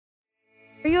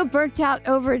Are you a burnt-out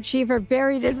overachiever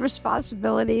buried in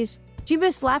responsibilities? Do you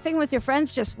miss laughing with your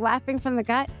friends, just laughing from the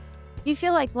gut? Do you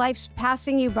feel like life's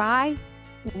passing you by?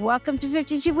 Welcome to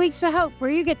 52 Weeks of Hope, where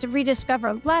you get to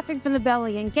rediscover laughing from the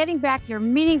belly and getting back your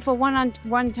meaningful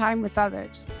one-on-one time with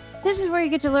others. This is where you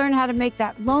get to learn how to make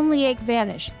that lonely ache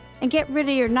vanish and get rid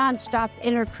of your nonstop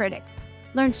inner critic.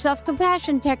 Learn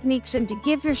self-compassion techniques and to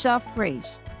give yourself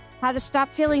grace. How to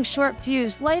stop feeling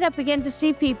short-fused, light up again to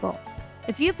see people.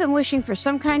 If you've been wishing for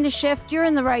some kind of shift, you're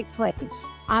in the right place.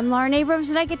 I'm Lauren Abrams,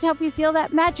 and I get to help you feel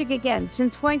that magic again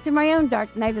since going through my own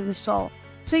dark night of the soul.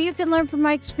 So you can learn from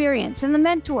my experience and the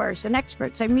mentors and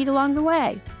experts I meet along the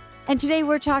way. And today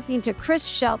we're talking to Chris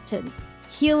Shelton,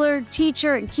 healer,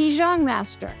 teacher, and Qigong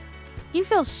master. Do you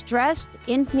feel stressed,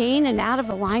 in pain, and out of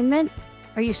alignment?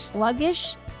 Are you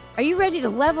sluggish? Are you ready to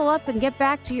level up and get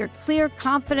back to your clear,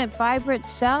 confident, vibrant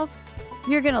self?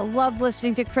 You're going to love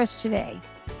listening to Chris today.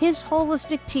 His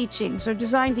holistic teachings are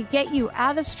designed to get you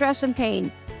out of stress and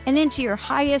pain and into your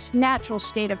highest natural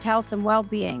state of health and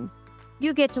well-being.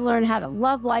 You get to learn how to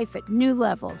love life at new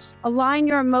levels, align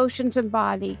your emotions and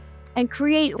body, and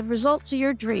create the results of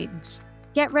your dreams.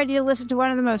 Get ready to listen to one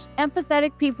of the most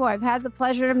empathetic people I've had the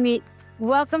pleasure to meet.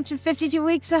 Welcome to 52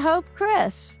 Weeks of Hope,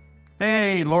 Chris.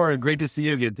 Hey, Laura, great to see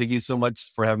you again. Thank you so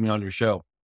much for having me on your show.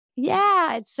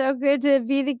 Yeah, it's so good to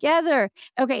be together.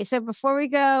 Okay, so before we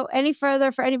go any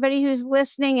further, for anybody who's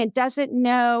listening and doesn't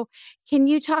know, can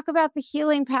you talk about the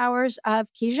healing powers of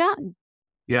Qigong?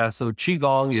 Yeah, so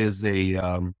Qigong is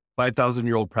a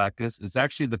 5,000-year-old practice. It's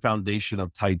actually the foundation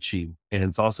of Tai Chi, and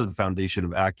it's also the foundation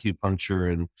of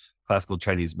acupuncture and classical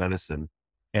Chinese medicine.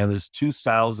 And there's two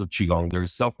styles of Qigong.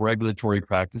 There's self-regulatory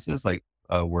practices, like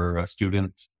where a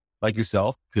student like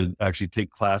yourself could actually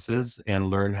take classes and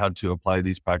learn how to apply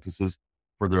these practices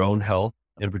for their own health,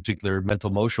 in particular mental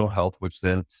emotional health, which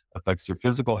then affects their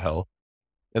physical health.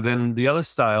 And then the other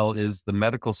style is the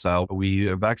medical style. We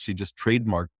have actually just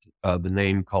trademarked the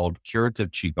name called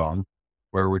curative Qigong,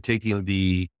 where we're taking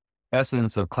the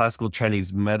essence of classical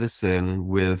Chinese medicine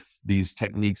with these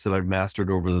techniques that I've mastered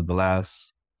over the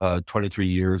last 23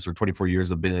 years or 24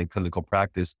 years of being in clinical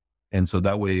practice. And so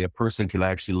that way a person can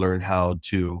actually learn how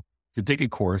to take a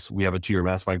course. We have a 2-year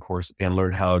mastermind course and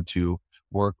learn how to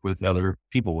work with other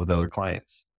people, with other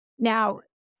clients. Now,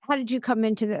 how did you come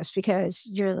into this? Because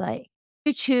you're like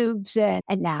YouTube's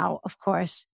and now, of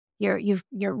course, you're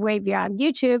way beyond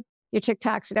YouTube, your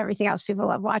TikToks and everything else people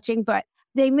love watching, but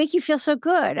they make you feel so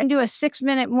good. And do a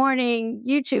 6-minute morning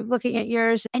YouTube looking at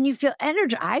yours and you feel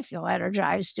energized. I feel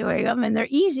energized doing them and they're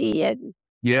easy. And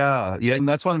Yeah. And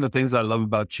that's one of the things I love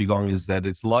about Qigong is that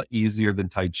it's a lot easier than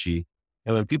Tai Chi.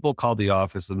 And when people call the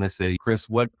office and they say, Chris,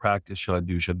 what practice should I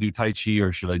do? Should I do Tai Chi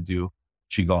or should I do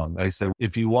Qigong? I said,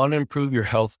 if you want to improve your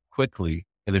health quickly,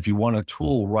 and if you want a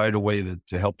tool right away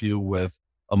to help you with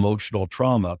emotional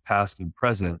trauma, past and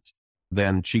present,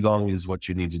 then Qigong is what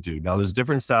you need to do. Now, there's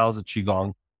different styles of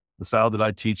Qigong. The style that I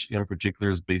teach in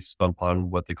particular is based upon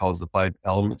what they call the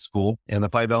 5-element school. And the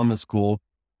 5-element school,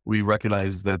 we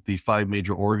recognize that the 5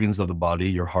 major organs of the body,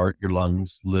 your heart, your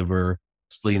lungs, liver,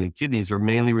 spleen, and kidneys, are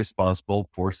mainly responsible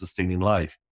for sustaining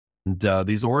life. And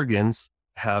these organs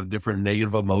have different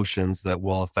negative emotions that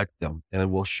will affect them. And it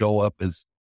will show up as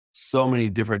so many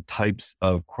different types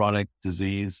of chronic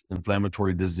disease,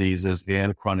 inflammatory diseases,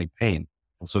 and chronic pain.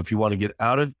 And so if you want to get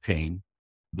out of pain,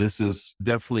 this is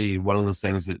definitely one of those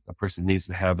things that a person needs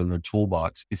to have in their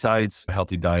toolbox. Besides a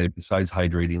healthy diet, besides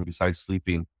hydrating, besides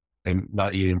sleeping, and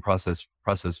not eating processed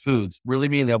foods, really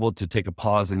being able to take a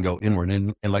pause and go inward.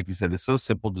 And like you said, it's so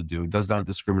simple to do. It does not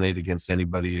discriminate against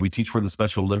anybody. We teach for the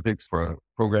Special Olympics for a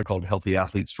program called Healthy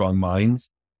Athletes, Strong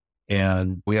Minds.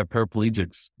 And we have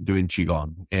paraplegics doing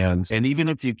Qigong. And even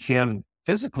if you can't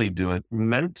physically do it,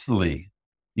 mentally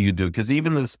you can do it. Because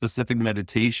even the specific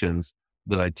meditations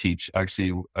that I teach,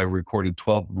 actually, I recorded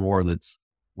 12 more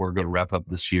we're going to wrap up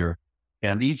this year.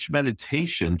 And each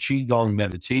meditation, Qigong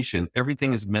meditation,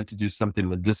 everything is meant to do something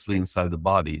medicinally inside the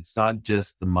body. It's not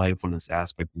just the mindfulness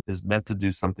aspect. It's meant to do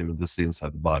something medicinally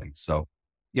inside the body. So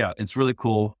yeah, it's really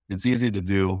cool. It's easy to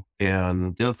do.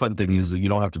 And the other fun thing is that you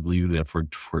don't have to believe it for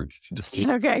just.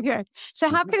 Okay, good.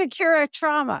 So how can it cure a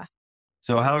trauma?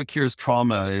 So how it cures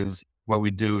trauma is what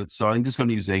we do. So I'm just going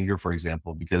to use anger, for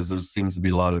example, because there seems to be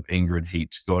a lot of anger and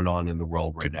hate going on in the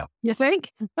world right now. You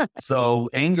think? So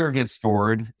anger gets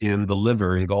stored in the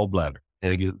liver and gallbladder.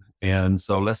 And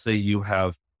so let's say you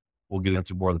have, we'll get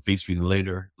into more of the face reading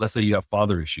later. Let's say you have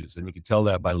father issues, and you can tell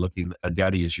that by looking at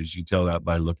daddy issues. You tell that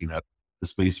by looking at the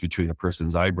space between a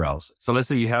person's eyebrows. So let's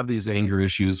say you have these anger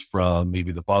issues from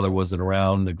maybe the father wasn't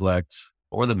around, neglect,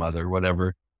 or the mother,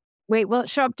 whatever. Wait, will it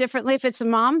show up differently if it's a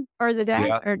mom or the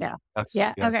dad or no?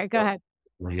 Yes. Okay, go ahead.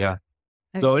 Yeah.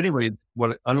 So Okay. anyway,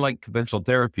 unlike conventional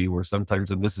therapy, where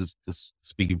sometimes, and this is just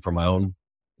speaking from my own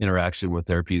interaction with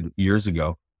therapy years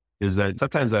ago, is that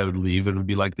sometimes I would leave and it would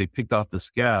be like they picked off the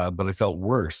scab, but I felt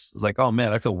worse. It's like, oh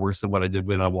man, I feel worse than what I did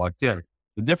when I walked in.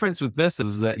 The difference with this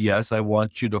is that, yes, I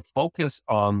want you to focus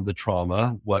on the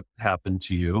trauma, what happened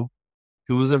to you,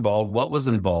 who was involved, what was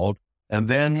involved, and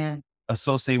then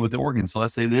associate with the organ. So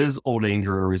let's say it is old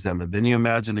anger or resentment. Then you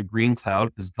imagine a green cloud,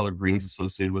 because the color green is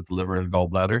associated with the liver and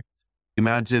gallbladder.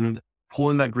 Imagine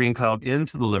pulling that green cloud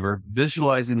into the liver,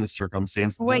 visualizing the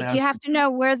circumstance. Then Wait, do you as have to know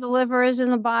where the liver is in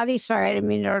the body? Sorry, I didn't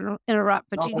mean to interrupt,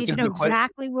 but oh, do you need that's to a know good question.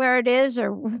 exactly where it is,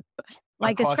 or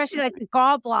like, especially like Approximately. the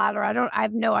gallbladder? I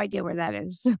have no idea where that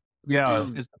is. Yeah,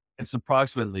 it's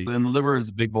approximately. And the liver is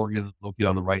a big organ located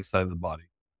on the right side of the body.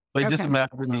 But just Okay,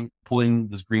 imagine pulling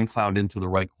this green cloud into the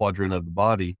right quadrant of the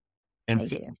body and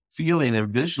thank you. feeling and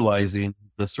visualizing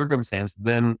the circumstance.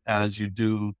 Then as you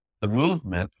do the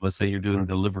movement, let's say you're doing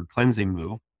the liver cleansing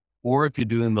move, or if you're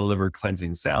doing the liver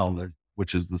cleansing sound,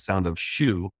 which is the sound of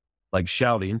shoo, like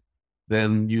shouting,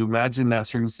 then you imagine that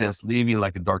circumstance leaving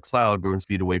like a dark cloud going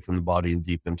speed away from the body and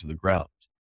deep into the ground.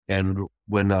 And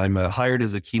when I'm hired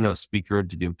as a keynote speaker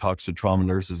to give talks to trauma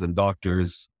nurses and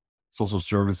doctors, social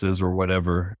services or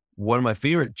whatever, one of my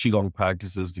favorite Qigong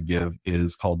practices to give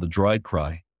is called the dry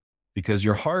cry, because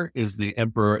your heart is the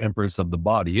emperor, empress of the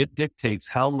body. It dictates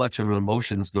how much of an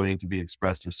emotion is going to be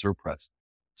expressed or suppressed.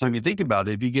 So if you think about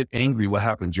it, if you get angry, what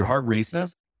happens? Your heart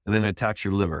races and then it attacks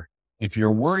your liver. If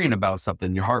you're worrying about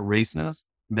something, your heart races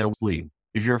and then bleed.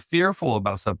 If you're fearful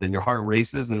about something, your heart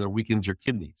races and it weakens your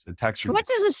kidneys, attacks your What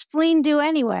does a spleen do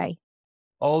anyway?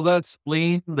 all that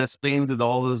spleen that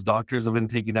all those doctors have been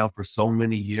taking out for so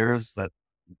many years, that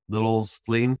little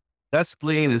spleen, that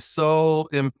spleen is so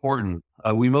important.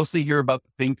 We mostly hear about the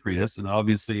pancreas and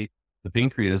obviously the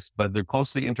pancreas, but they're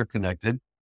closely interconnected.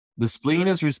 The spleen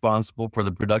is responsible for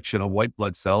the production of white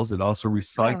blood cells.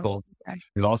 Oh, okay.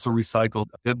 It also recycled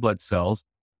red blood cells.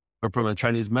 But from a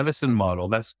Chinese medicine model,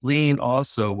 that spleen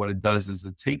also, what it does is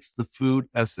it takes the food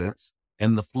essence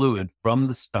and the fluid from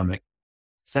the stomach,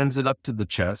 sends it up to the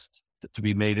chest to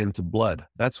be made into blood.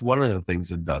 That's one of the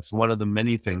things it does. One of the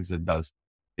many things it does.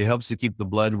 It helps to keep the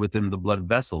blood within the blood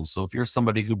vessels. So if you're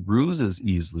somebody who bruises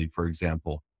easily, for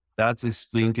example, that's a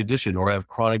spleen condition, or have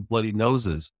chronic bloody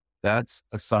noses. That's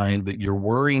a sign that you're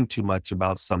worrying too much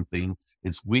about something.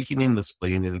 It's weakening the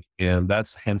spleen, and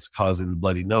that's hence causing the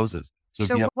bloody noses. So if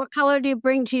you So, have what color do you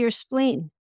bring to your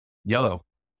spleen? yellow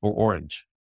or orange,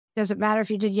 Does it matter if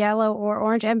you did yellow or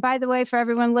orange? And by the way, for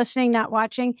everyone listening, not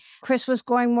watching, Chris was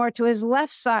going more to his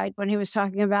left side when he was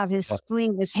talking about his uh,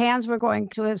 spleen. His hands were going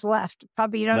to his left.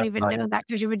 Probably you don't left even side. know that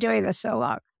because you've been doing this so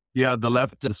long. Yeah,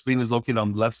 the spleen is located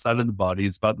on the left side of the body.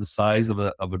 It's about the size of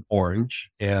an orange,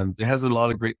 and it has a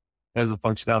lot of has a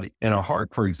functionality. In our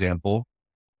heart, for example,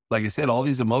 like I said, all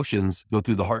these emotions go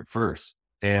through the heart first.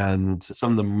 And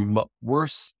some of the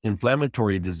worst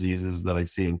inflammatory diseases that I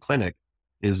see in clinic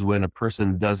is when a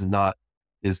person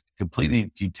is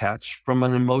completely detached from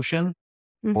an emotion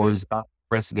or Hmm. is not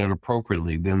expressing it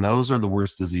appropriately. Then those are the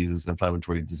worst diseases,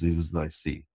 inflammatory diseases that I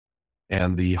see.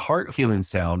 And the heart healing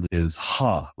sound is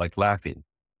ha, like laughing.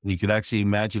 And you could actually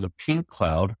imagine a pink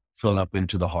cloud filling up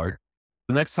into the heart.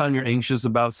 The next time you're anxious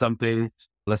about something,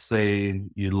 let's say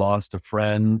you lost a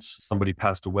friend, somebody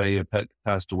passed away, a pet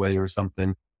passed away or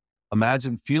something.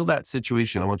 Feel that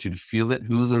situation. I want you to feel it.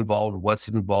 Who's involved? What's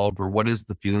involved? Or what is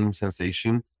the feeling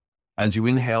sensation? As you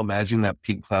inhale, imagine that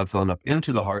pink cloud filling up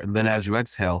into the heart. And then as you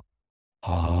exhale,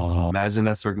 imagine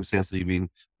that circumstance leaving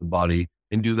the body,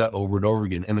 and do that over and over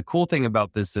again. And the cool thing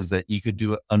about this is that you could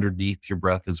do it underneath your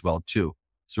breath as well, too.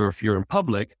 So if you're in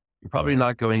public, you're probably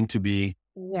not going to be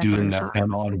Yeah, doing for that sure.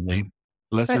 sound audibly,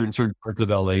 unless But you're in certain parts of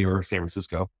LA or San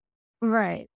Francisco.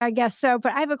 right, I guess so.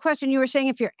 But I have a question. You were saying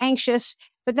if you're anxious,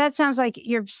 but that sounds like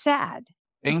you're sad.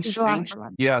 It's a lot for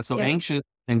one. Yeah. So Yeah.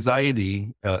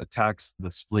 anxiety attacks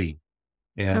the spleen,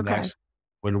 and Okay. actually,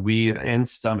 when we and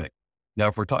stomach. Now,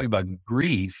 if we're talking about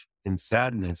grief and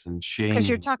sadness and Because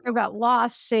you're shame, talking about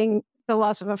loss, seeing the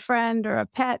loss of a friend or a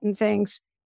pet and things.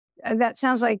 That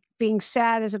sounds like being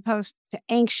sad as opposed to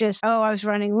anxious. Oh, I was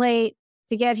running late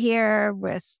to get here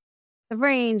with the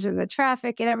rains and the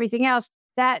traffic and everything else.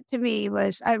 That to me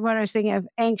was when I was thinking of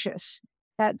anxious.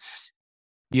 That's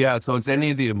yeah. So it's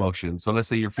any of the emotions. So let's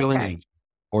say you're feeling okay. anxious,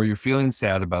 or you're feeling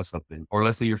sad about something, or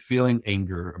let's say you're feeling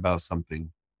anger about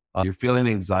something, you're feeling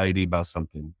anxiety about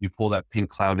something. You pull that pink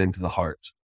cloud into the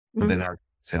heart, and Mhm. then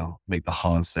exhale, make the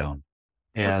ha sound.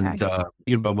 And, Okay.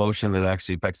 emotion that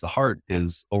actually affects the heart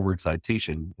is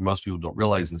overexcitation. Most people don't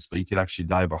realize this, but you can actually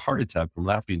die of a heart attack from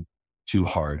laughing too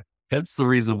hard. Hence the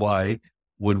reason why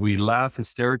when we laugh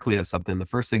hysterically at something, the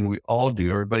first thing we all do,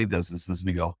 everybody does this, is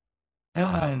we go,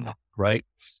 "Ah," right?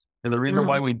 And the reason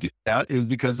why Mhm. we do that is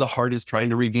because the heart is trying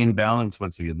to regain balance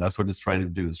once again. That's what it's trying to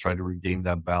do, is try to regain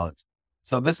that balance.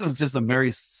 So this is just a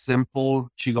very simple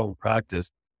Qigong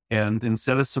practice. And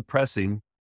instead of suppressing,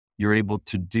 you're able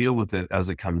to deal with it as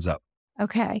it comes up.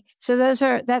 Okay. So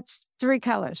that's three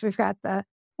colors. We've got the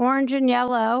orange and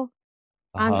yellow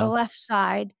on the Uh-huh. left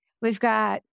side. We've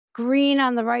got green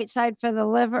on the right side for the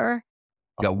liver.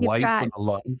 You got You've white for got, the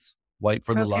lungs, white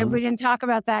for the okay, we lungs. didn't talk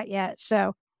about that yet.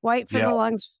 So white for Yeah. the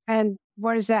lungs. And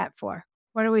what is that for?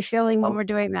 What are we feeling when we're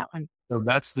doing that one? So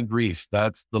that's the grief.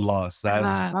 That's the loss.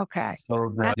 That's Okay.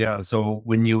 so That- yeah. So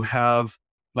when you have,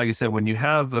 like I said, when you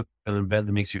have an event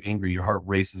that makes you angry, your heart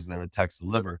races and it attacks the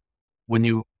liver. When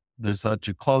you, there's such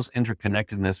a close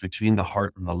interconnectedness between the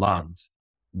heart and the lungs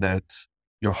that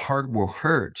your heart will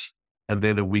hurt and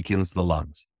then it weakens the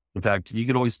lungs. In fact, you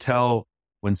can always tell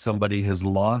when somebody has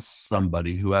lost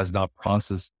somebody who has not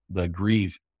processed the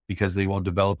grief because they will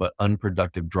develop an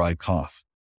unproductive dry cough.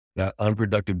 That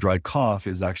unproductive dry cough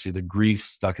is actually the grief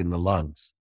stuck in the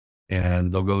lungs.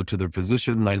 And they'll go to their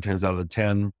physician 9 times out of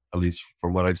 10, at least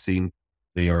from what I've seen,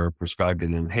 they are prescribed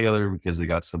an inhaler because they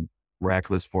got some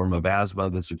miraculous form of asthma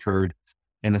that's occurred.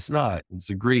 And it's not, it's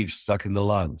a grief stuck in the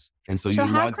lungs. And so So you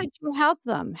how imagine, could you help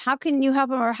them? How can you help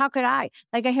them? Or how could I?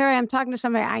 Like here I am talking to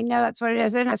somebody, I know that's what it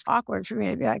is. And it's awkward for me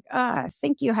to be like, I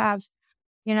think you're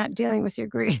not dealing with your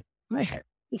grief. Like,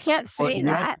 you can't well, say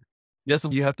that. yes,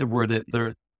 you have to word it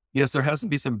there. Yes, there has to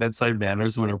be some bedside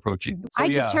manners when approaching. So I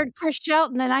just yeah, heard Chris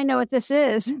Shelton and I know what this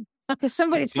is because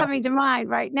somebody's yeah. coming to mind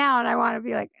right now. And I want to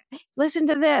be like, listen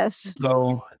to this.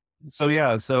 So,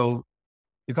 so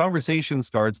the conversation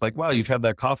starts like, wow, you've had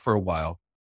that cough for a while.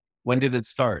 When did it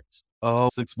start? Oh,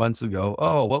 6 months ago.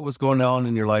 Oh, what was going on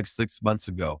in your life 6 months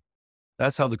ago?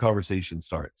 That's how the conversation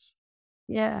starts.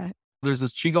 Yeah. There's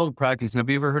this Qigong practice. Have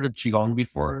you ever heard of Qigong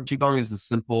before? Qigong is a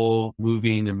simple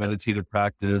moving and meditative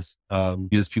practice.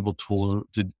 Gives people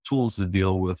tools to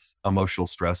deal with emotional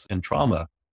stress and trauma.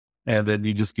 And then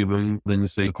you just give them, then you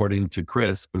say, according to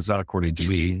Chris, but it's not according to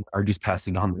me, are just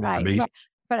passing on the Right. information.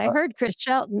 But I heard Chris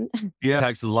Shelton. Yeah.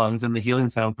 Attacks the lungs, and the healing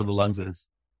sound for the lungs is,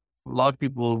 a lot of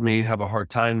people may have a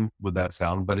hard time with that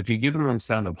sound, but if you give them a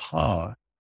sound of ha,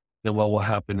 then what will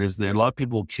happen is that a lot of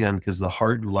people can, because the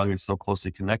heart and lung are so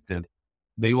closely connected,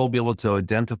 they will be able to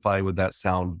identify with that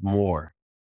sound more.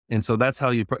 And so that's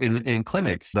how you, in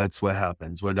clinic, that's what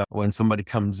happens when somebody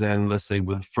comes in, let's say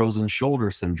with frozen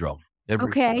shoulder syndrome.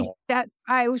 Okay. That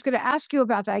I was going to ask you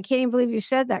about that. I can't even believe you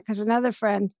said that because another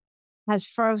friend has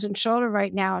frozen shoulder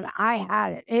right now and I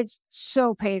had it. It's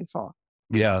so painful.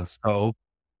 Yeah. So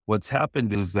what's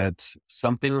happened is that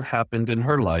something happened in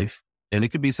her life, and it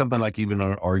could be something like even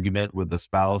an argument with a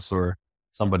spouse or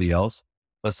somebody else,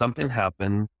 but something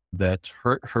happened that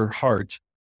hurt her heart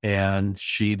and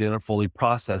she didn't fully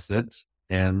process it.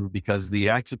 And because the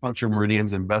acupuncture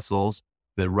meridians and vessels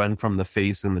that run from the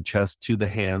face and the chest to the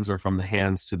hands, or from the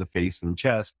hands to the face and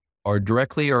chest, are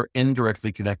directly or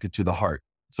indirectly connected to the heart.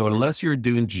 So unless you're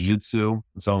doing jujitsu,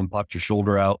 someone popped your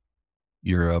shoulder out,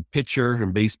 you're a pitcher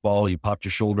in baseball, you popped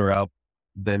your shoulder out,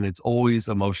 then it's always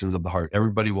emotions of the heart.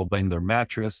 Everybody will blame their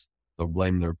mattress. They'll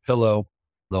blame their pillow.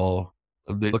 They'll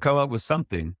come up with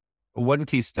something. One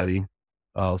case study,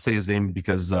 I'll say his name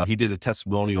because he did a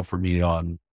testimonial for me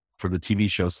for the TV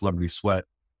show Celebrity Sweat.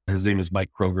 His name is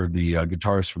Mike Kroger, the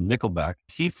guitarist from Nickelback.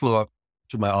 He flew up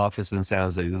to my office in San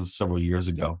Jose. This was several years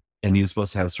ago, and he was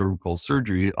supposed to have cervical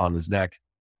surgery on his neck.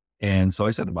 And so I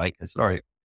said to Mike, I said, all right,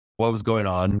 what was going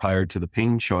on prior to the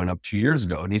pain showing up 2 years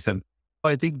ago? And he said,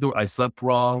 I think I slept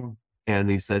wrong. And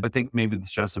he said, I think maybe the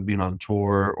stress of being on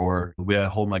tour, or the way I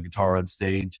hold my guitar on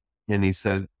stage. And he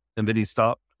said, and then he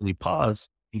stopped and he paused.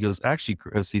 He goes, actually,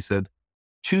 Chris, he said,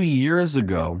 2 years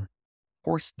ago,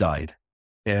 horse died.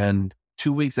 And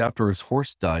 2 weeks after his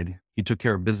horse died, he took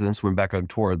care of business, went back on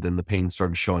tour. Then the pain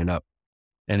started showing up.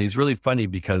 And he's really funny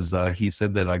because he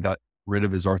said that I got rid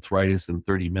of his arthritis in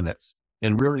 30 minutes.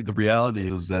 And really the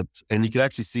reality is that, and you can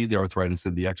actually see the arthritis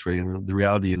in the x-ray. And the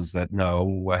reality is that no,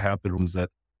 what happened was that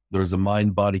there was a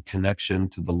mind-body connection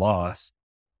to the loss,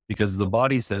 because the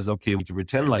body says, okay, we can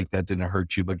pretend like that didn't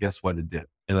hurt you, but guess what? It did.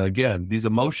 And again, these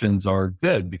emotions are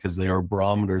good because they are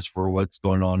barometers for what's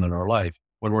going on in our life.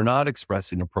 When we're not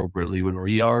expressing appropriately, when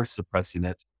we are suppressing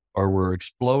it, or we're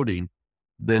exploding,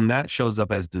 then that shows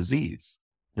up as disease,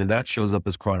 and that shows up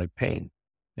as chronic pain.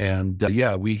 And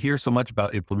yeah, we hear so much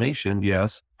about inflammation.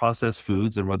 Yes, processed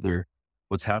foods and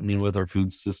what's happening with our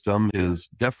food system is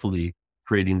definitely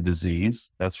creating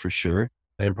disease. That's for sure.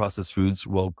 And processed foods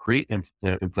will create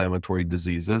inflammatory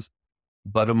diseases.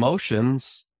 But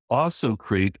emotions also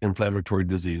create inflammatory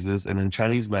diseases. And in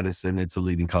Chinese medicine, it's a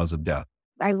leading cause of death.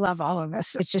 I love all of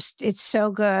this. It's so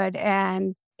good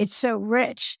and it's so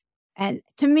rich. And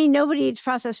to me, nobody eats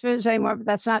processed foods anymore, but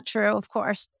that's not true, of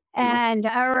course. And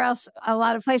or else a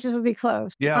lot of places would be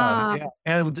closed. Yeah.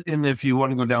 And if you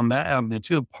want to go down that avenue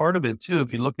too, part of it too,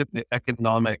 if you look at the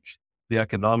economics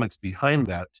behind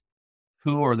that,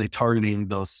 who are they targeting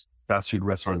those fast food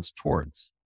restaurants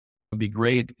towards? It'd be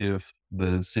great if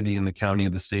the city and the county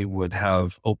and the state would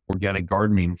have organic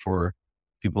gardening for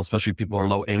people, especially people in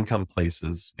low income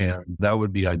places. And that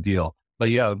would be ideal.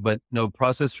 But no,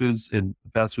 processed foods and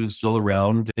fast food is still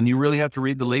around. And you really have to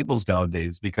read the labels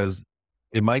nowadays because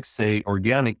it might say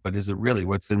organic, but is it really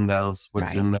what's in those?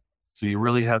 What's in that? So you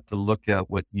really have to look at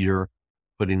what you're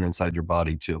putting inside your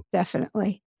body too.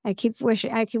 Definitely. I keep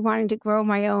wanting to grow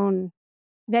my own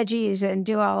veggies and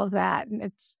do all of that.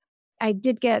 And I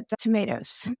did get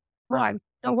tomatoes. One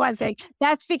thing.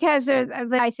 That's because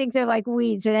I think they're like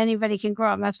weeds and anybody can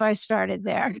grow them. That's why I started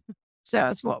there. So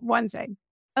it's one thing.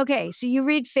 Okay. So you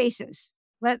read faces.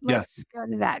 Let's go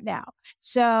to that now.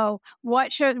 So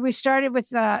we started with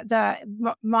the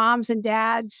moms and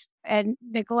dads and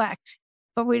neglect,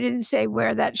 but we didn't say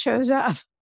where that shows up.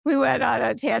 We went on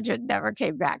a tangent, never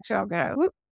came back. So I'm going to,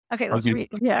 okay, let's read.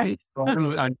 Yeah. I'm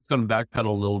just going to backpedal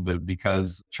a little bit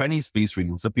because Chinese face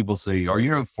reading, some people say, are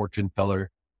you a fortune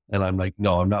teller? And I'm like,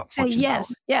 no, I'm not.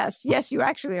 Yes, you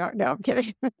actually are. No, I'm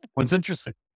kidding. What's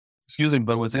interesting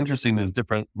is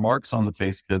different marks on the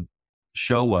face could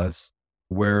show us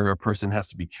where a person has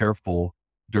to be careful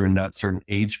during that certain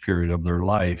age period of their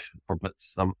life or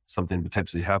something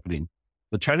potentially happening.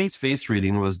 The Chinese face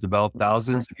reading was developed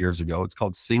thousands of years ago. It's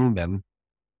called Xingmen.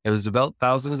 It was developed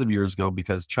thousands of years ago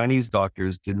because Chinese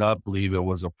doctors did not believe it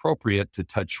was appropriate to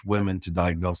touch women to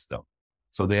diagnose them.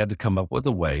 So they had to come up with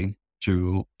a way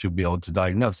to be able to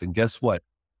diagnose. And guess what?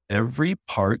 Every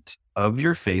part of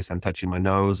your face, I'm touching my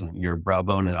nose, your brow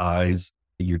bone and eyes,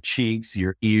 your cheeks,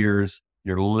 your ears,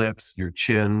 your lips, your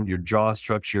chin, your jaw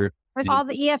structure. All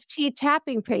the EFT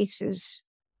tapping faces.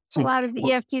 A lot of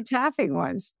the EFT tapping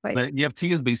ones. EFT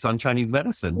is based on Chinese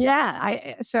medicine.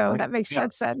 Yeah. So that makes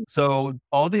sense then. So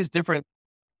all these different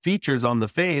features on the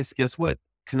face, guess what?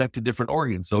 Connect to different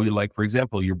organs. So for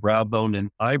example, your brow bone and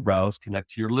eyebrows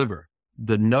connect to your liver.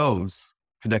 The nose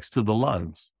connects to the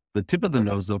lungs. The tip of the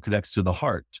nose, though, connects to the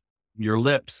heart. Your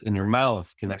lips and your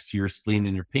mouth connects to your spleen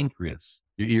and your pancreas.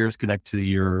 Your ears connect to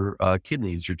your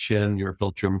kidneys. Your chin, your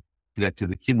philtrum connect to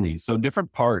the kidneys. So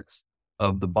different parts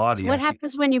of the body. What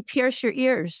happens when you pierce your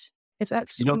ears? If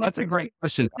that's that's a great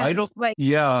question. I don't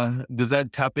does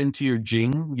that tap into your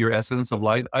Jing, your essence of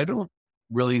life? I don't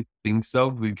really think so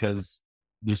because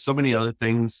there's so many other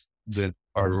things that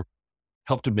are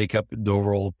help to make up the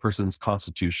overall person's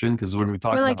constitution. Because when we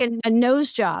talk about a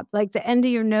nose job, like the end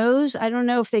of your nose, I don't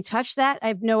know if they touch that. I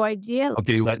have no idea.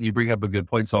 Okay, you bring up a good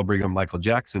point. So I'll bring up Michael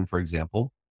Jackson, for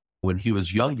example. When he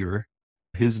was younger,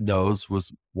 his nose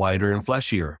was wider and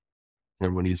fleshier.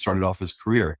 And when he started off his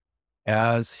career,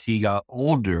 as he got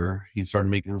older, he started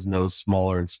making his nose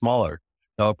smaller and smaller.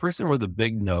 Now, a person with a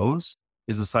big nose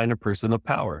is a sign of person of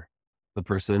power. The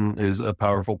person is a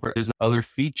powerful person. There's other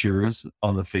features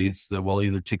on the face that will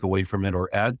either take away from it or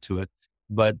add to it,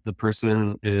 but the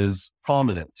person is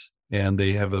prominent and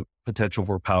they have a potential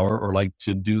for power or like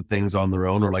to do things on their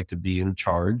own or like to be in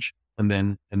charge.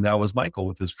 And that was Michael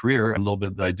with his career, a little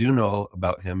bit that I do know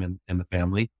about him and the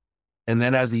family. And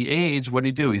then as he aged, what did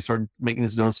he do? He started making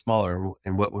his nose smaller.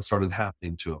 And what started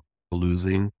happening to him?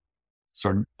 Losing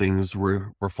certain things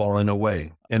were falling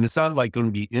away. And it's not like going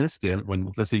to be instant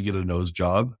when, let's say you get a nose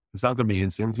job. It's not going to be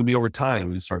instant. It's going to be over time.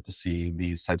 We start to see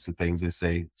these types of things, they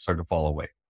say, start to fall away.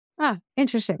 Ah,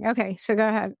 interesting. Okay. So go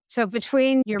ahead. So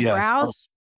between your brows,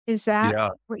 is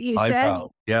that what you eyebrow. said?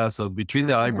 Yeah. So between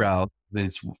the eyebrow,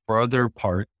 it's farther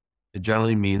apart. It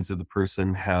generally means that the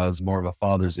person has more of a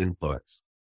father's influence.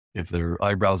 If their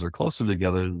eyebrows are closer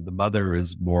together, the mother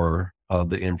is more of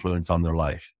the influence on their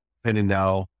life. Depending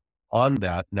now on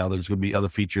that, now there's going to be other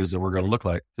features that we're going to look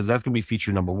like, because that's going to be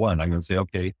feature number one. I'm going to say,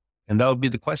 okay. And that would be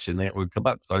the question that would come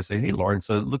up. So I say, hey, Lauren,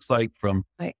 so it looks like from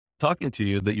talking to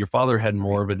you that your father had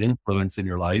more of an influence in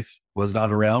your life, was not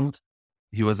around.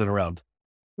 He wasn't around.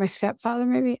 My stepfather,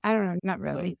 maybe? I don't know. Not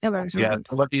really.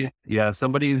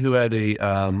 Somebody who had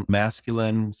a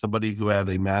masculine,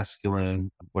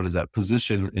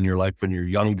 position in your life when you're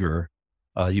younger.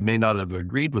 You may not have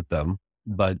agreed with them,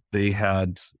 but they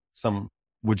had some,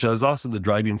 which is also the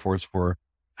driving force for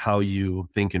how you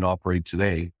think and operate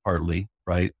today, partly,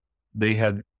 right? They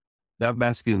had, that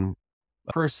masculine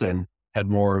person had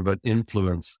more of an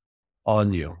influence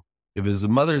on you. If it's a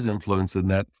mother's influence, then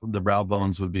that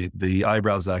the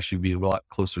eyebrows actually be a lot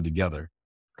closer together.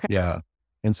 Okay. Yeah.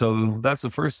 And so that's the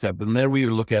first step. And then we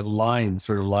look at lines,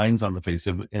 sort of lines on the face.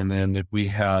 And then if we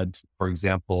had, for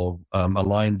example, a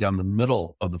line down the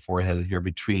middle of the forehead here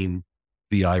between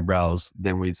the eyebrows,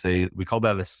 then we call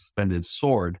that a suspended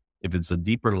sword. If it's a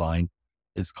deeper line,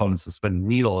 it's called a suspended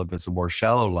needle. If it's a more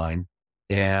shallow line.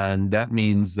 And that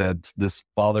means that this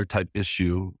father type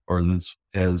issue or this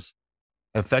has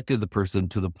affected the person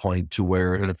to the point to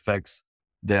where it affects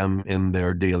them in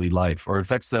their daily life or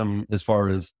affects them as far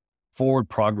as forward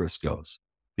progress goes.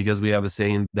 Because we have a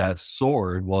saying that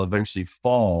sword will eventually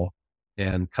fall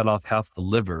and cut off half the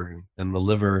liver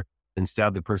and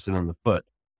stab the person in the foot.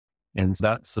 And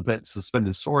that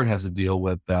suspended sword has to deal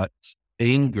with that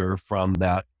anger from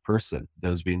that person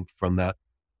from that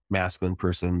masculine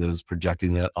person that was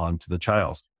projecting it onto the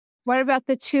child. What about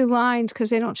the two lines? Because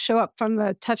they don't show up from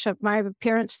the touch up my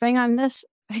appearance thing on this.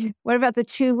 What about the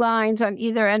two lines on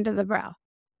either end of the brow?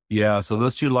 Yeah. So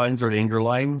those two lines are anger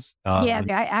lines. Yeah,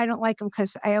 I don't like them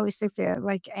because I always think they're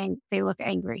like, they look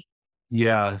angry.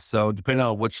 Yeah. So depending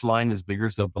on which line is bigger.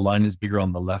 So if the line is bigger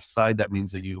on the left side, that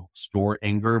means that you store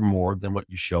anger more than what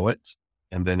you show it.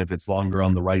 And then if it's longer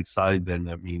on the right side, then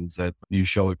that means that you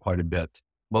show it quite a bit.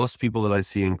 Most people that I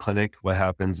see in clinic, what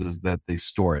happens is that they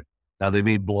store it. Now they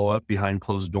may blow up behind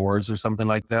closed doors or something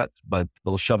like that, but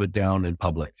they'll shove it down in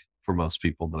public for most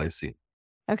people that I see.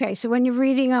 Okay. So when you're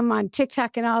reading them on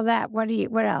TikTok and all that, what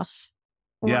else?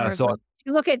 Yeah. Or So do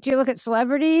you look at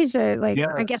celebrities or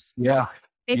I guess, yeah.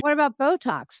 what about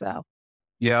Botox though?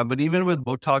 Yeah, but even with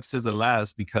Botox doesn't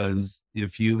last because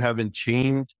if you haven't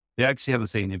changed, they actually have a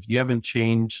saying, if you haven't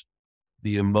changed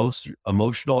the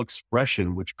emotional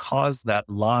expression which caused that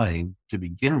line to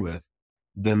begin with,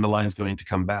 then the line's going to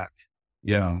come back.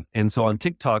 Yeah. And so on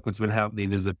TikTok, what's been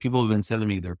happening is that people have been sending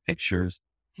me their pictures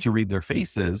to read their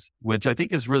faces, which I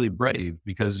think is really brave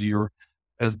because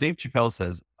as Dave Chappelle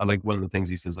says, I like one of the things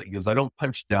he says, he goes, I don't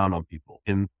punch down on people.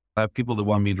 And I have people that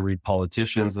want me to read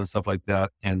politicians and stuff like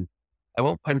that. And I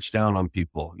won't punch down on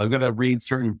people. I'm going to read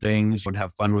certain things and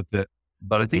have fun with it.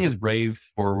 But I think it's brave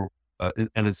and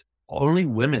it's only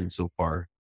women so far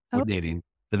with dating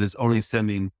that is only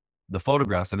sending the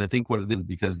photographs. And I think what it is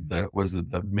because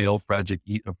the male fragile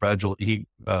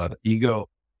ego,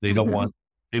 they don't want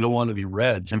to be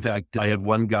read. In fact, I had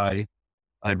one guy,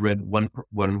 I'd read one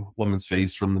woman's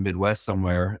face from the Midwest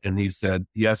somewhere, and he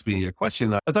asked me a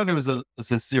question. I thought it was a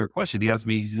sincere question. He asked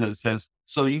me, he says,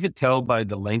 so you could tell by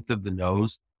the length of the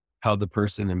nose how the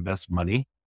person invests money.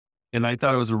 And I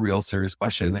thought it was a real serious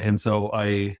question. And so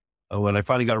when I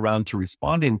finally got around to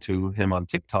responding to him on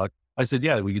TikTok, I said,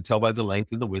 yeah, we could tell by the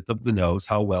length and the width of the nose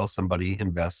how well somebody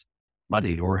invests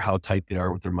money or how tight they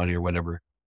are with their money or whatever.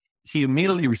 He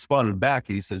immediately responded back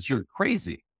and he says, you're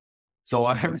crazy. So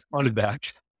I responded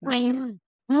back. I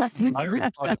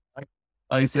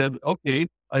said, okay.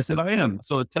 I said, I am.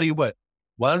 So I tell you what,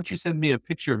 why don't you send me a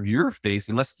picture of your face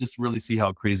and let's just really see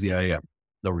how crazy I am?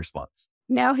 No response.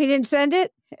 No, he didn't send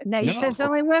it. No, you said it's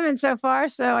only women so far.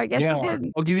 So I guess he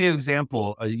didn't. I'll give you an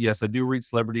example. Yes, I do read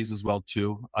celebrities as well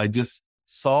too. I just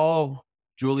saw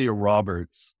Julia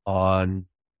Roberts on,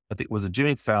 I think was it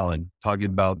Jimmy Fallon talking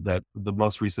about the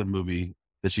most recent movie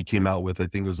that she came out with. I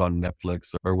think it was on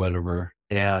Netflix or whatever.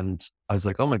 And I was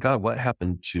like, oh my God, what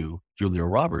happened to Julia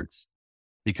Roberts?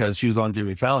 Because she was on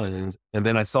Jimmy Fallon. And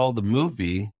then I saw the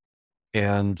movie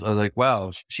and I was like,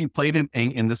 wow, she played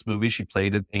in this movie. She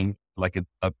played an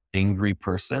angry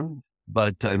person.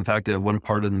 But in fact, at one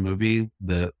part of the movie,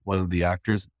 one of the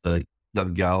actors, the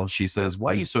gal, she says,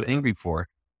 why are you so angry for?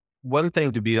 One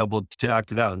thing to be able to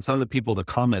act it out. And some of the people that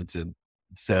commented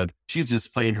said, she's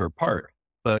just playing her part.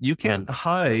 But you can't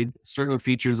hide certain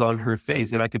features on her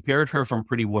face. And I compared her from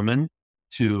Pretty Woman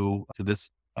to this,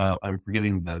 I'm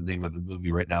forgetting the name of the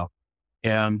movie right now.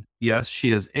 And yes,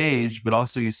 she has aged, but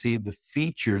also you see the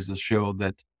features that show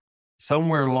that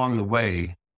somewhere along the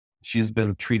way, she's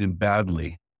been treated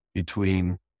badly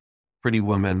between Pretty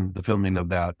Woman, the filming of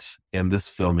that, and this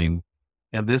filming.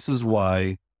 And this is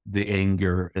why the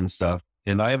anger and stuff.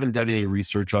 And I haven't done any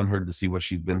research on her to see what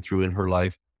she's been through in her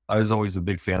life. I was always a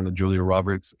big fan of Julia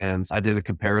Roberts, and I did a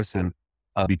comparison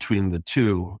between the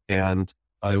two. And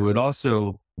I would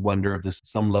also wonder if there's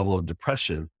some level of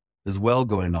depression as well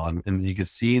going on. And you can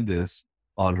see this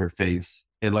on her face.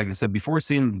 And like I said, before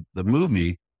seeing the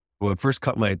movie, what first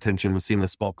caught my attention was seeing a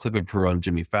small clip of her on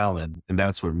Jimmy Fallon. And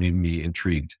that's what made me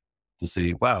intrigued to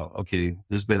see, wow, okay,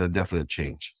 there's been a definite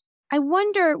change. I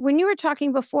wonder, when you were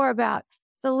talking before about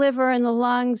the liver and the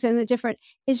lungs and the different,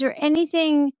 is there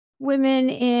anything women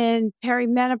in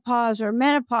perimenopause or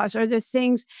menopause, are there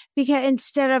things, because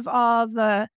instead of all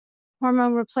the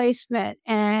hormone replacement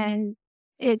and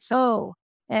it's, oh,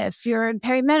 if you're in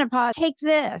perimenopause, take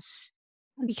this,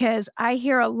 because I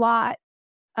hear a lot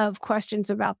of questions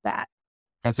about that.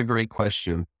 That's a great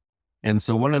question. And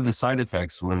so one of the side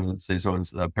effects when, let's say,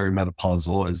 someone's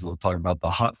perimenopausal is they'll talk about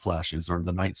the hot flashes or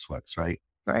the night sweats, right?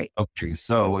 Right. Okay.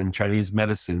 So in Chinese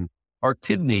medicine, our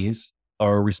kidneys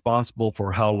are responsible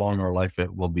for how long our life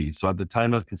it will be. So at the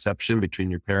time of conception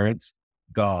between your parents,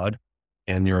 God,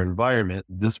 and your environment,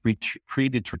 this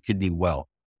treated your kidney well.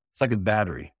 It's like a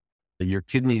battery. Your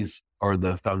kidneys are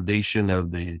the foundation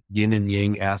of the yin and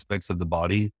yang aspects of the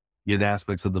body. Yin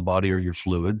aspects of the body are your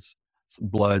fluids,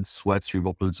 blood, sweat,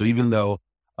 cerebral fluid. So even though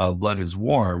blood is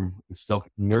warm, it's still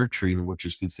nurturing, which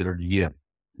is considered yin.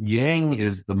 Yang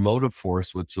is the motive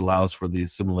force, which allows for the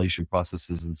assimilation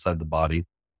processes inside the body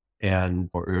and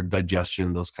or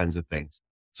digestion, those kinds of things.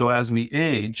 So as we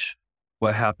age,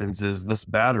 what happens is this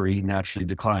battery naturally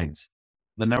declines.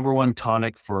 The number one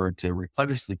tonic to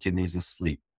replenish the kidneys is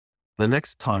sleep. The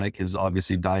next tonic is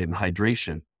obviously diet and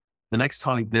hydration. The next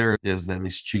tonic there is then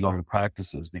these Qigong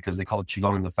practices, because they call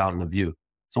Qigong the fountain of youth.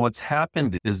 So what's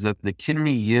happened is that the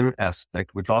kidney yin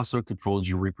aspect, which also controls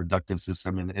your reproductive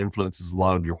system and influences a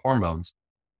lot of your hormones,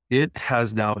 it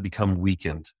has now become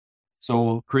weakened.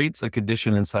 So it creates a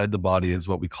condition inside the body is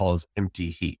what we call as empty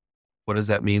heat. What does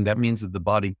that mean? That means that the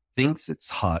body thinks it's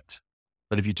hot,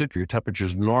 but if you took your temperature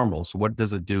is normal. So what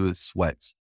does it do? It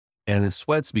sweats. And it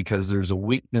sweats because there's a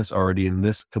weakness already in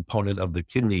this component of the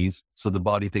kidneys. So the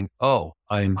body thinks, oh,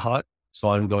 I'm hot, so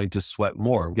I'm going to sweat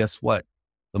more. Guess what?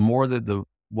 The more that the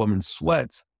woman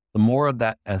sweats, the more of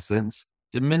that essence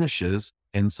diminishes.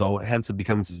 And so hence it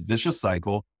becomes this vicious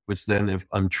cycle, which then if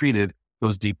untreated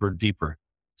goes deeper and deeper.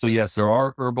 So yes, there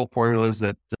are herbal formulas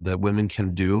that women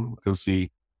can do. Go see,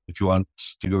 if you want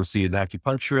to go see an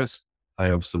acupuncturist, I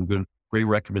have some great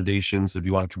recommendations. If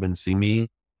you want to come and see me,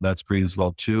 that's great as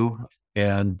well too.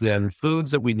 And then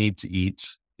foods that we need to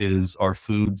eat are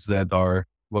foods that are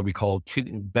what we call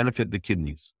benefit the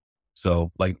kidneys.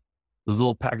 So like those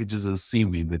little packages of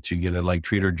seaweed that you get at like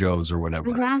Trader Joe's or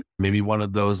whatever, maybe one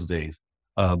of those days.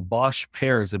 Bosch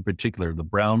pears in particular, the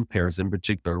brown pears in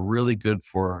particular, are really good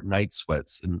for night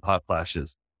sweats and hot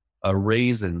flashes.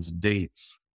 Raisins,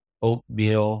 dates,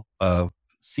 oatmeal,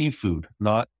 seafood,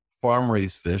 not farm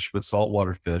raised fish, but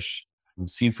saltwater fish.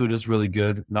 Seafood is really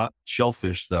good, not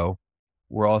shellfish though.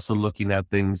 We're also looking at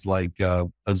things like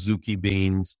azuki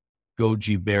beans,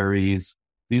 goji berries.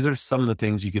 These are some of the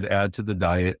things you could add to the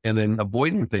diet, and then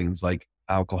avoiding things like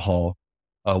alcohol.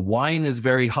 Wine is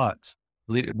very hot.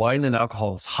 Wine and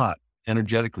alcohol is hot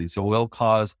energetically, so it will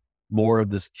cause more of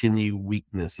this kidney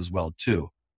weakness as well too.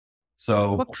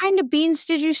 So what kind of beans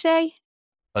did you say?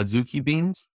 Azuki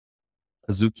beans,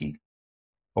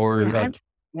 or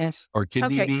yes, or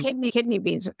kidney beans. Kidney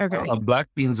beans. Okay. Black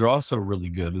beans are also really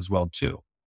good as well too.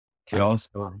 Okay. They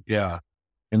also, yeah.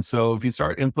 And so if you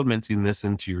start implementing this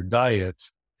into your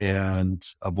diet and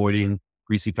avoiding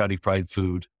greasy, fatty, fried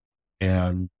food,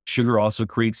 and sugar also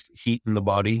creates heat in the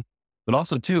body, but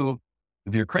also too,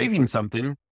 if you're craving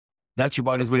something, that's your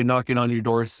body's way of knocking on your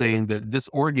door saying that this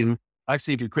organ,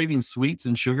 actually, if you're craving sweets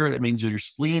and sugar, it means your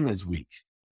spleen is weak.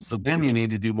 So then you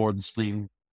need to do more of the spleen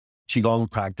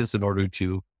Qigong practice in order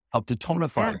to help to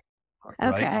tonify. Yeah.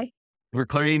 Okay. Right? If you're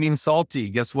craving salty,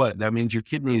 guess what? That means your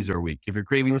kidneys are weak. If you're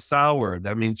craving sour,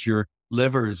 that means your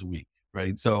liver is weak,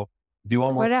 right? So if you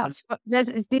want more, what else?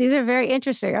 These are very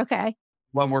interesting. Okay.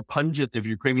 Well, more pungent. If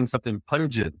you're craving something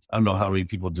pungent, I don't know how many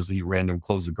people just eat random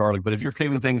cloves of garlic, but if you're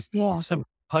craving things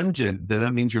pungent, then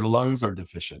that means your lungs are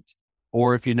deficient.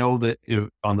 Or if you know that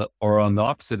on the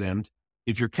opposite end,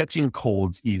 if you're catching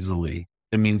colds easily,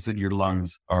 it means that your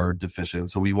lungs are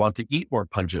deficient. So we want to eat more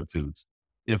pungent foods.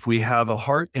 If we have a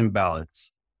heart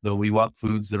imbalance, then we want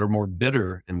foods that are more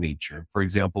bitter in nature. For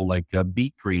example, like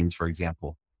beet greens, for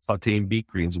example. Sauteing beet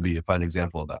greens would be a fine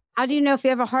example of that. How do you know if you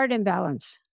have a heart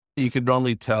imbalance? You can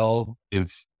normally tell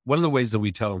one of the ways that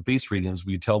we tell in face readings,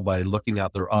 we tell by looking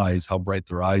at their eyes, how bright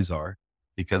their eyes are,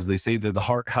 because they say that the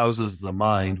heart houses the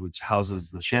mind, which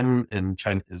houses the Shen in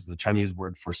China is the Chinese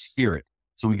word for spirit.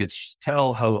 So we get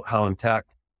tell how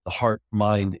intact the heart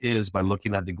mind is by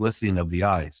looking at the glistening of the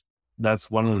eyes.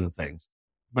 That's one of the things.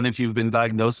 But if you've been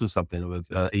diagnosed with something with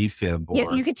AFib,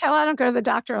 or you can tell I don't go to the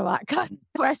doctor a lot. Got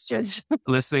questions.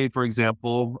 Let's say, for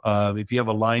example, if you have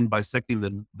a line bisecting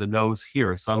the nose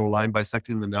here, a subtle line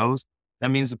bisecting the nose, that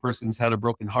means the person's had a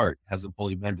broken heart, hasn't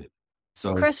fully mended.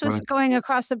 So Chris was going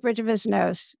across the bridge of his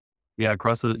nose. Yeah,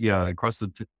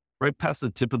 right past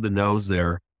the tip of the nose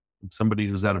there. Somebody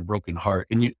who's had a broken heart,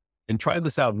 and try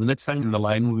this out. The next time the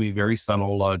line will be very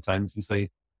subtle. A lot of times you say,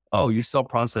 "Oh, you're still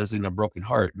processing a broken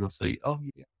heart," and they'll say, "Oh,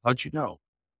 yeah. How'd you know?"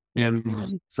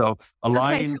 And so Okay, so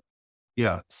align,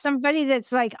 yeah. somebody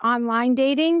that's like online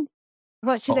dating,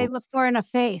 what should they Oh, look for in a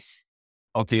face?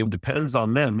 okay. It depends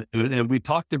on them. And we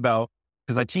talked about,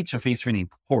 because I teach a face reading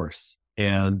course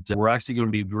and we're actually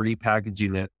going to be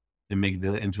repackaging it and making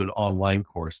it into an online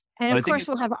course. And But of I think course,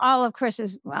 we'll have all of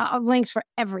Chris's links for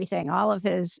everything, all of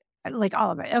his, like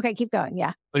all of it. Okay, keep going.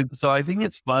 Yeah. So I think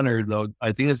it's funner though.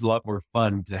 I think it's a lot more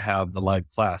fun to have the live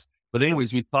class. But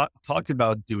anyways, we talked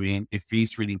about doing a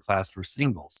face reading class for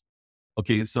singles.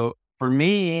 Okay. So for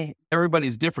me,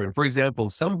 everybody's different. For example,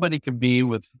 somebody could be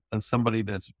with somebody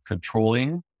that's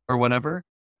controlling or whatever.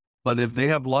 But if they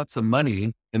have lots of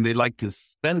money and they like to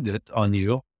spend it on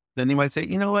you, then you might say,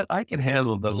 you know what, I can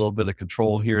handle a little bit of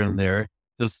control here and there.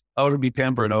 Just I want to be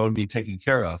pampered, I want to be taken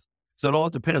care of. So it all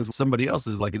depends. Somebody else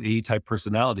is like an E-type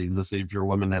personality. Let's say if your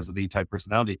woman has an E-type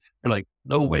personality, you're like,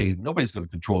 no way, nobody's going to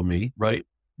control me, right?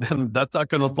 Then that's not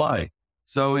going to fly.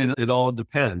 So it all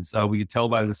depends. We can tell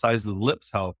by the size of the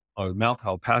lips, how or mouth,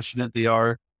 how passionate they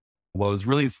are. What was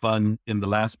really fun in the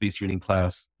last face reading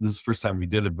class, this is the first time we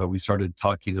did it, but we started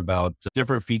talking about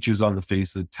different features on the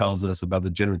face that tells us about the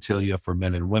genitalia for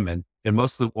men and women. And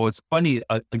most of what's funny,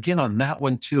 again, on that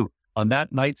one too, on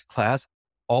that night's class,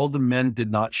 all the men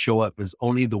did not show up. It was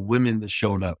only the women that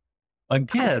showed up.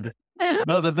 Again,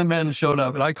 none of the men showed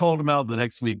up. And I called them out the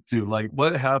next week too. Like,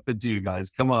 what happened to you guys?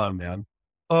 Come on, man.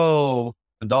 Oh,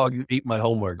 the dog ate my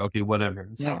homework. Okay, whatever.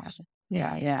 So,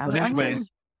 Yeah. but anyways,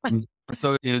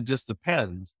 so it just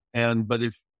depends. But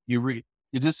if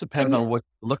it just depends And on what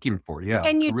you're looking for. Yeah.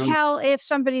 can you Really, tell if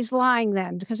somebody's lying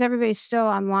then? Because everybody's still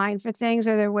online for things.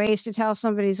 Are there ways to tell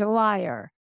somebody's a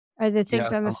liar? Are there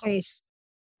things yeah. on the face?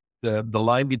 The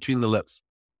line between the lips.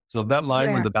 So that line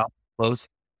when Where? the mouth is closed,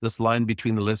 this line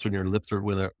between the lips when your lips are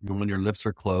when your lips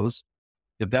are closed,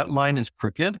 if that line is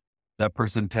crooked, that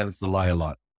person tends to lie a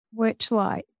lot. Which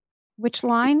line? Which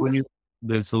line? When you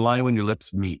There's the line when your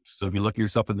lips meet. So if you look at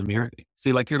yourself in the mirror,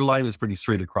 see like your line is pretty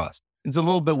straight across. It's a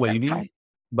little bit wavy, Okay.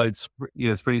 but it's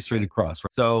pretty straight across.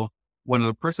 Right? So when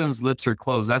a person's lips are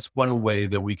closed, that's one way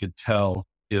that we could tell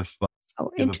Oh, if a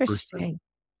person interesting.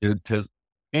 it has.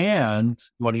 And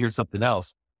you want to hear something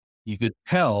else? You could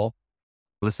tell.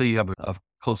 Let's say you have a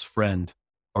close friend,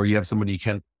 or you have somebody you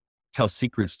can't tell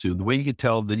secrets to. The way you could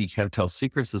tell that you can't tell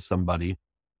secrets to somebody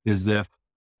is if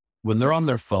when they're on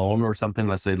their phone or something,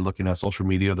 let's say looking at social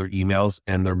media, their emails,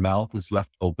 and their mouth is left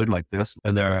open like this,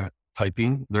 and they're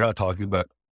typing, they're not talking, but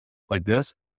like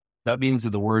this, that means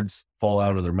that the words fall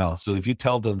out of their mouth. So if you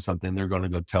tell them something, they're going to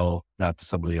go tell that to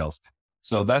somebody else.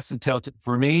 So that's the tell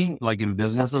for me, like in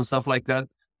business and stuff like that.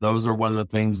 Those are one of the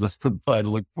things that I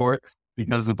look for,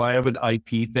 because if I have an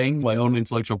IP thing, my own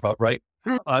intellectual property,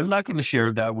 right, I'm not going to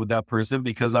share that with that person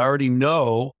because I already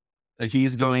know that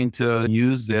he's going to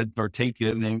use it or take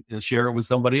it and share it with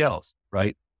somebody else.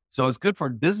 Right. So it's good for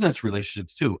business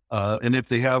relationships too. And if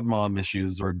they have mom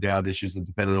issues or dad issues,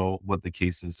 depending on what the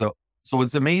case is. So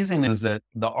what's amazing is that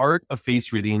the art of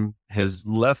face reading has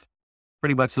left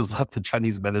the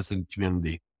Chinese medicine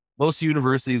community. Most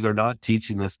universities are not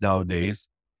teaching this nowadays.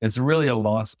 It's really a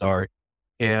lost art.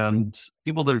 And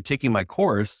people that are taking my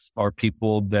course are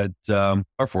people that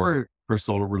are for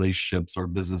personal relationships or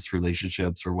business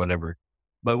relationships or whatever.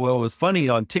 But what was funny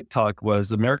on TikTok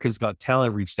was America's Got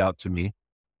Talent reached out to me,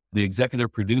 the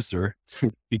executive producer,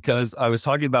 because I was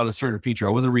talking about a certain feature.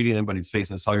 I wasn't reading anybody's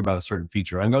face. I was talking about a certain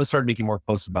feature. I'm going to start making more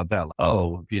posts about that. Like,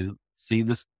 oh, if you see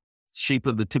this shape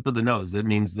of the tip of the nose, it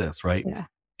means this, right? Yeah.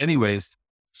 Anyways,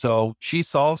 so she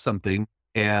saw something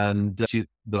that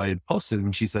I had posted,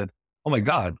 and she said, "Oh my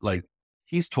God, like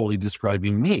he's totally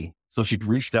describing me." So she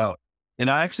reached out, and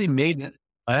I actually made it.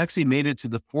 I actually made it to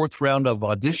the 4th round of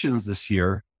auditions this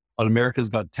year on America's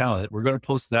Got Talent. We're going to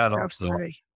post that also.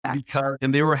 Because,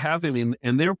 and they were having me,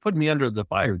 and they were putting me under the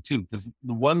fire too. Because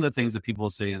one of the things that people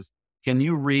say is, "Can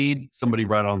you read somebody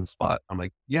right on the spot?" I'm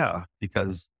like, "Yeah,"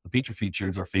 because the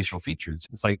features are facial features.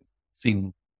 It's like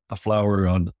seeing a flower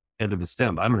on the end of a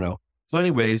stem. I don't know. So,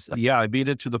 anyways, yeah, I made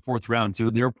it to the 4th round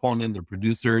too. They were pulling in their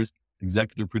producers,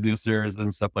 executive producers,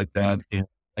 and stuff like that. And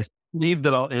I believe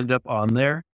that I'll end up on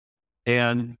there.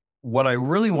 And what I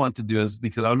really want to do is,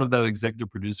 because I don't know if that executive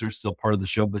producer is still part of the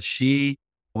show, but she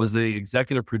was the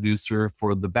executive producer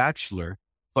for The Bachelor.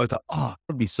 So I thought, oh,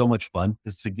 it would be so much fun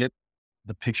is to get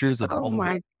the pictures of Oh all the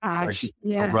my gosh.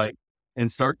 Yeah. right,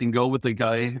 and start and go with the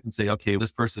guy and say, okay,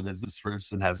 this person has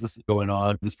this going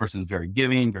on. This person is very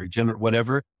giving, very generous,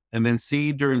 whatever. And then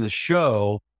see during the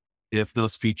show if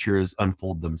those features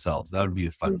unfold themselves. That would be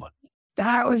a fun one.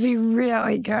 That would be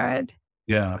really good.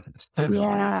 Yeah.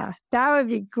 Yeah, that would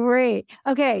be great.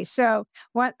 Okay, so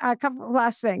a couple of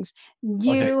last things.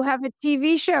 Okay. You have a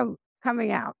TV show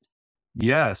coming out.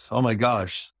 Yes. Oh my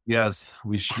gosh. Yes.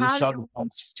 Just How shot.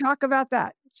 let's talk about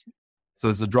that. So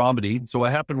it's a dramedy. So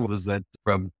what happened was that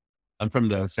we're from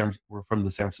the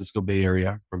San Francisco Bay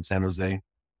Area, from San Jose.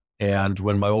 And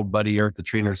when my old buddy Eric the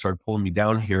trainer started pulling me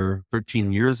down here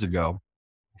 13 years ago,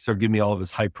 he started giving me all of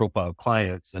his high profile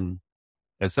clients. And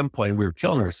at some point we were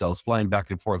killing ourselves flying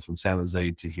back and forth from San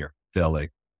Jose to here, to LA.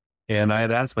 And I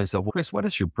had asked myself, well, Chris, what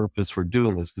is your purpose for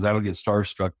doing this? Because I don't get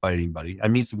starstruck by anybody. I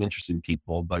meet some interesting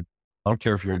people, but I don't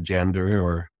care if you're a janitor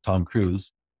or Tom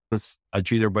Cruise. I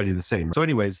treat everybody the same. So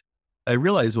anyways, I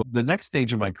realized the next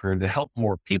stage of my career to help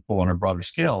more people on a broader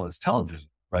scale is television,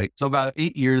 right? So about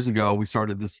 8 years ago, we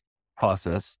started this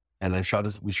process and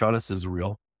we shot us as a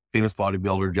real famous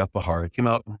bodybuilder, Jeff Bahar. It came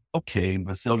out okay,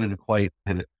 but still didn't quite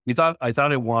hit it. I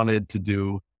thought I wanted to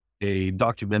do a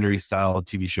documentary style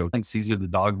TV show, like Caesar the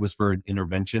Dog Whisperer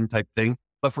intervention type thing,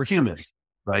 but for humans,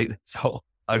 right? So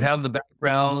I'd have the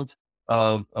background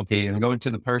of, okay, I'm going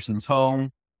to the person's home.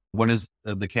 What is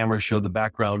the camera show the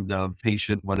background of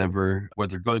patient, whatever, what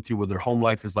they're going through, what their home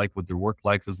life is like, what their work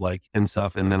life is like and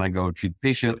stuff. And then I go treat the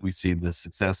patient. We see the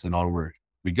success and onward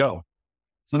we go.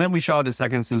 So then we shot a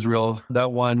second Israel.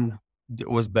 That one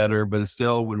was better, but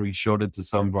still, when we showed it to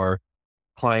some of our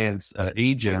clients,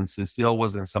 agents, it still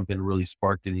wasn't something that really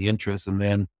sparked any interest. And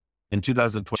then in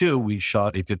 2022, we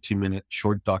shot a 15-minute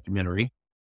short documentary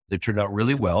that turned out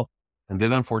really well. And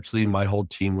then unfortunately, my whole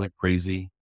team went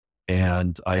crazy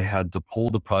and I had to pull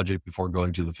the project before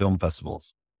going to the film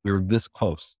festivals. We were this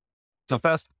close. So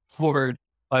fast forward,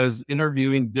 I was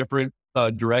interviewing different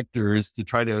directors to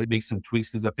try to make some tweaks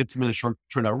because that 15-minute short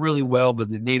turned out really well, but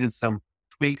it needed some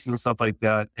tweaks and stuff like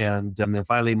that. And then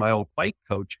finally, my old fight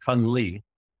coach, Kung Lee,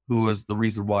 who was the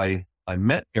reason why I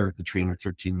met Eric the trainer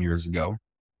 13 years ago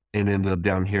and ended up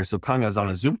down here. So Kung, I was on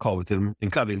a Zoom call with him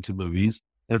and got into movies.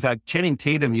 And in fact, Channing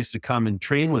Tatum used to come and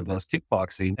train with us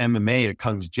kickboxing, MMA at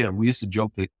Kung's gym. We used to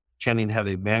joke that Channing had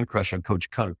a man crush on Coach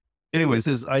Kung.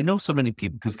 Anyways, I know so many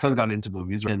people because Kung got into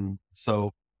movies. And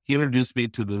so he introduced me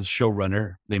to the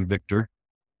showrunner named Victor.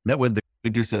 Met with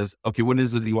Victor, says, okay, what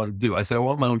is it you want to do? I said, I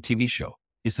want my own TV show.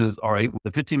 He says, all right,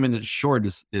 the 15-minute short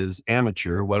is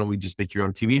amateur. Why don't we just make your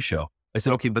own TV show? I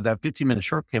said, okay, but that 15-minute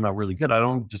short came out really good. I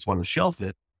don't just want to shelf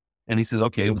it. And he says,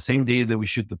 okay, the same day that we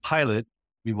shoot the pilot,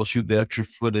 we will shoot the extra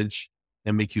footage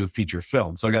and make you a feature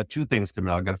film. So I got two things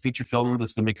coming out. I got a feature film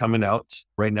that's going to be coming out.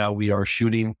 Right now we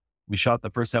shot the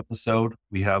first episode.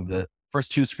 We have the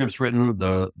first two scripts written,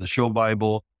 the show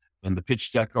Bible and the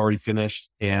pitch deck already finished.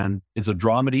 And it's a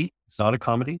dramedy. It's not a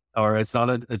comedy, or it's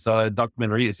a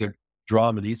documentary. It's a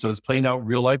dramedy. So it's playing out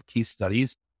real life case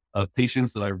studies of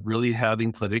patients that I really have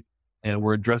in clinic. And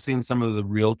we're addressing some of the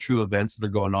real true events that are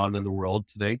going on in the world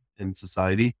today in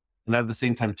society. And at the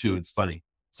same time too, it's funny.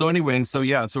 So anyway, so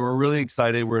we're really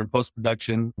excited. We're in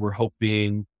post-production. We're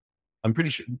hoping, I'm pretty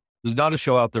sure there's not a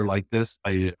show out there like this.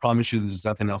 I promise you there's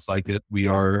nothing else like it. We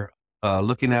are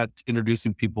looking at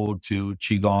introducing people to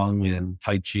Qigong and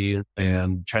Tai Chi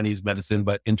and Chinese medicine,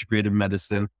 but integrative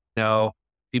medicine. Now,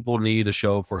 people need a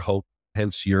show for hope.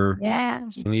 Hence you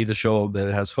need a show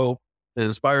that has hope, that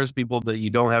inspires people that you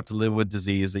don't have to live with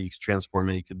disease, that you can transform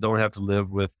it. You don't have to live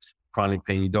with chronic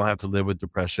pain. You don't have to live with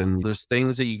depression. There's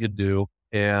things that you could do.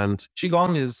 And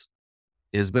Qigong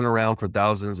has been around for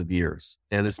thousands of years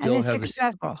and it still has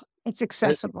accessible. It's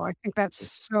accessible. I think that's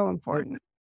so important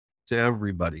to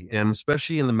everybody. And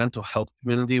especially in the mental health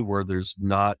community where there's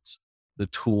not the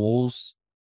tools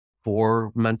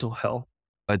for mental health,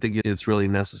 I think it's really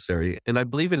necessary. And I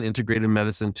believe in integrated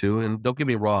medicine too. And don't get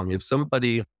me wrong, if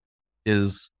somebody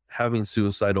is having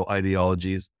suicidal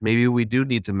ideologies, maybe we do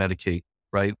need to medicate,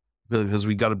 right? Because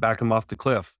we got to back them off the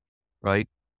cliff, right?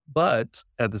 But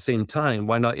at the same time,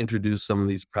 why not introduce some of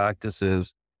these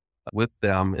practices with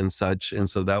them and such? And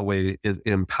so that way it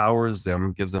empowers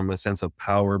them, gives them a sense of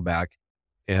power back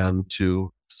and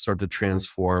to start to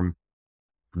transform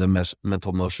the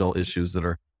mental emotional issues that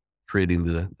are creating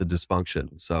the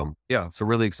dysfunction. So so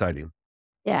really exciting.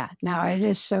 Yeah, no, it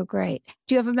is so great.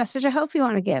 Do you have a message of hope you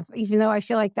want to give? Even though I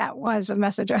feel like that was a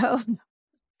message of hope.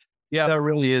 Yeah, that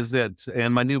really is it.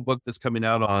 And my new book that's coming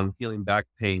out on healing back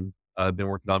pain, I've been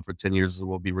working on for 10 years and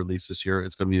will be released this year.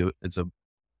 It's an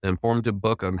informative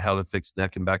book on how to fix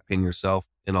neck and back pain yourself.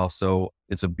 And also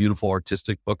it's a beautiful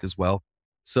artistic book as well.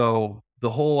 So the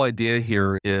whole idea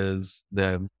here is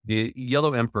that the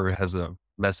Yellow Emperor has a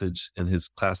message in his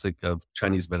classic of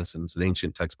Chinese medicine. It's an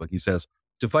ancient textbook. He says,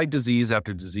 to fight disease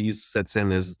after disease sets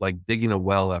in is like digging a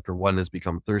well after one has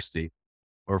become thirsty,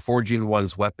 or forging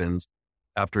one's weapons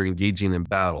after engaging in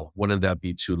battle. Wouldn't that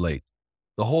be too late?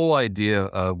 The whole idea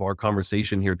of our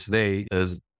conversation here today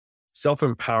is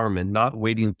self-empowerment, not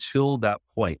waiting till that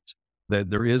point, that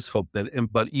there is hope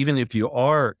but even if you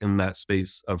are in that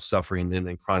space of suffering and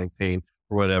in chronic pain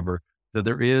or whatever, that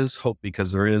there is hope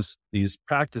because there is these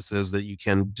practices that you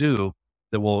can do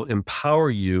that will empower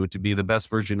you to be the best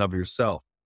version of yourself.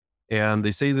 And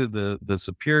they say that the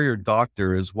superior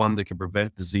doctor is one that can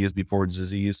prevent disease before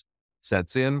disease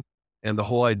sets in. And the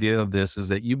whole idea of this is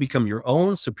that you become your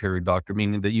own superior doctor,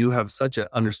 meaning that you have such an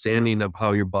understanding of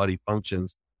how your body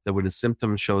functions that when a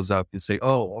symptom shows up, you say,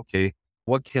 oh, okay,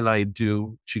 what can I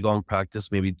do? Qigong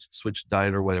practice, maybe switch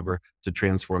diet or whatever to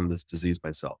transform this disease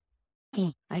myself.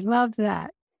 I love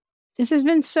that. This has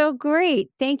been so great.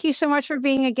 Thank you so much for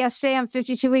being a guest today on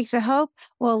 52 Weeks of Hope.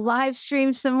 We'll live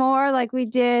stream some more like we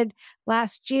did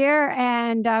last year.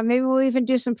 And maybe we'll even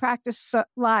do some practice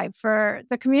live for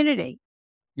the community.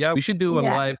 Yeah, we should do a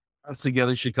live class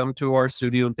together. You should come to our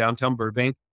studio in downtown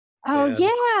Burbank. Oh,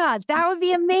 yeah. That would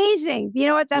be amazing. You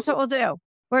know what? That's what we'll do.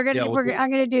 I'm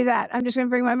going to do that. I'm just going to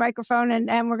bring my microphone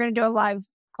and we're going to do a live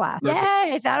class.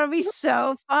 Okay. Yay. That'll be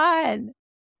so fun.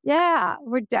 Yeah,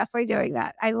 we're definitely doing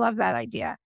that. I love that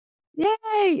idea.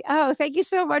 Yay. Oh, thank you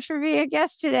so much for being a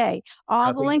guest today.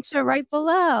 All the links are right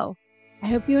below. I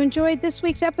hope you enjoyed this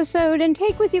week's episode and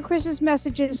take with you Chris's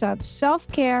messages of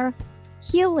self-care,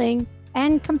 healing,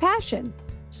 and compassion.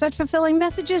 Such fulfilling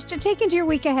messages to take into your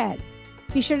week ahead.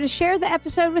 Be sure to share the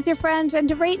episode with your friends and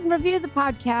to rate and review the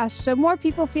podcast so more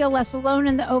people feel less alone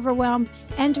in the overwhelm,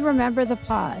 and to remember the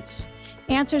pause.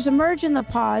 Answers emerge in the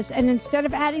pause, and instead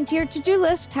of adding to your to-do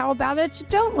list, how about a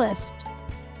to-don't list?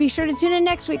 Be sure to tune in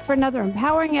next week for another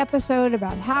empowering episode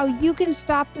about how you can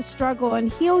stop the struggle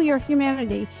and heal your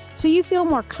humanity so you feel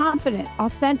more confident,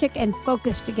 authentic, and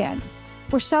focused again.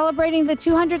 We're celebrating the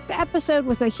 200th episode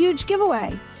with a huge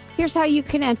giveaway. Here's how you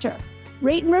can enter.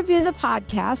 Rate and review the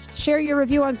podcast, share your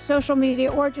review on social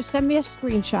media, or just send me a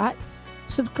screenshot.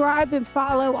 Subscribe and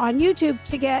follow on YouTube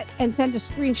to get and send a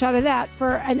screenshot of that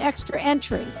for an extra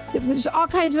entry. There's all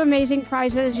kinds of amazing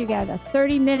prizes. You get a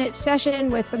 30-minute session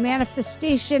with the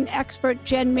manifestation expert,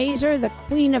 Jen Mazer, the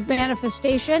queen of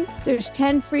manifestation. There's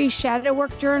 10 free shadow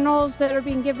work journals that are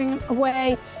being given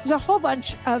away. There's a whole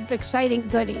bunch of exciting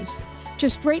goodies.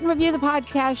 Just rate and review the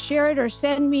podcast, share it, or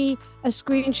send me a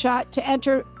screenshot to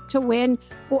enter to win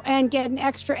and get an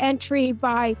extra entry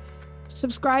by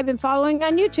subscribing and following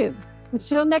on YouTube.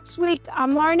 Until next week,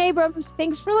 I'm Lauren Abrams.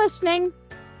 Thanks for listening.